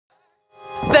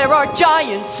There are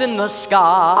giants in the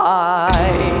sky.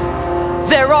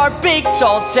 There are big,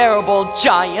 tall, terrible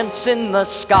giants in the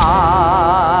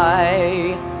sky.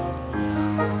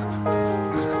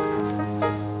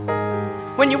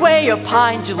 When you're way up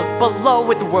high and you look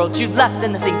below at the world you left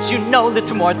and the things you know,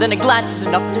 little more than a glance is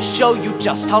enough to show you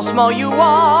just how small you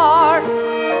are.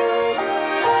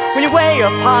 When you're way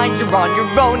up high and you're on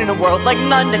your own in a world like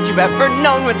none that you've ever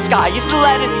known, when sky is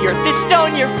lead and the earth is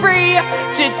stone, you're free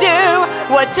to do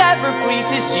whatever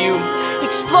pleases you,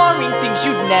 exploring things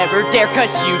you'd never dare,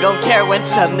 cause you don't care when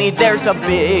suddenly there's a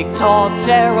big, tall,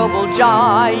 terrible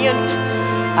giant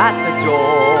at the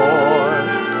door.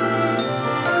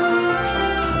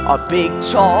 A big,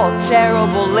 tall,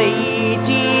 terrible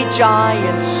lady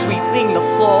giant sweeping the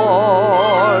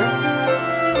floor.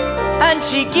 And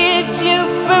she gives you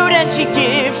food and she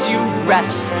gives you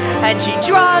rest, and she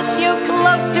draws you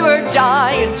close to her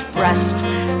giant breast.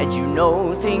 And you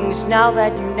know things now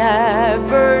that you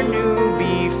never knew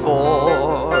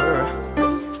before.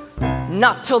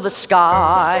 Not till the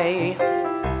sky.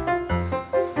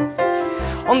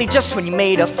 Only just when you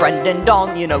made a friend and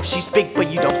all you know she's big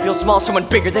but you don't feel small. Someone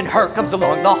bigger than her comes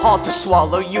along the hall to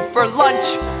swallow you for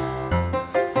lunch.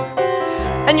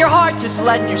 And your heart is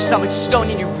lead and your stomach's stone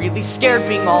and you're really scared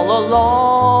being all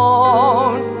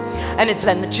alone. And it's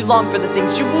then that you long for the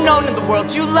things you've known in the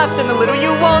world you left and the little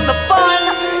you own. The fun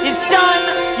is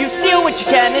done, you steal what you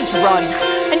can and run.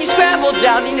 And you scramble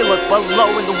down and you look below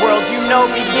and the world you know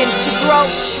begins to grow.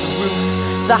 The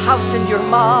roof, the house and your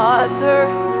mother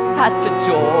at the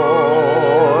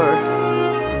door.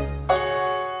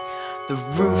 The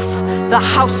roof, the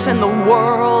house and the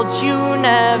world you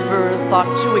never thought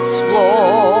to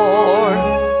explore.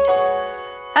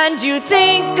 And you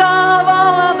think of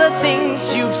all of the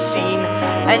things you've seen,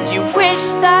 and you wish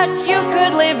that you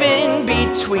could live in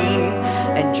between.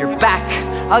 And you're back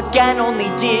again, only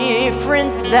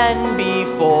different than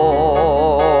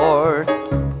before.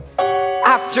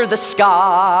 After the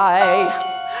sky,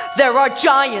 there are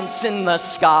giants in the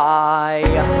sky.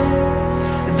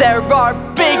 There are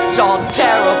big, tall,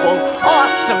 terrible,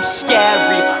 awesome,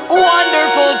 scary,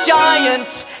 wonderful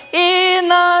giants in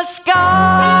the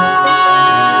sky.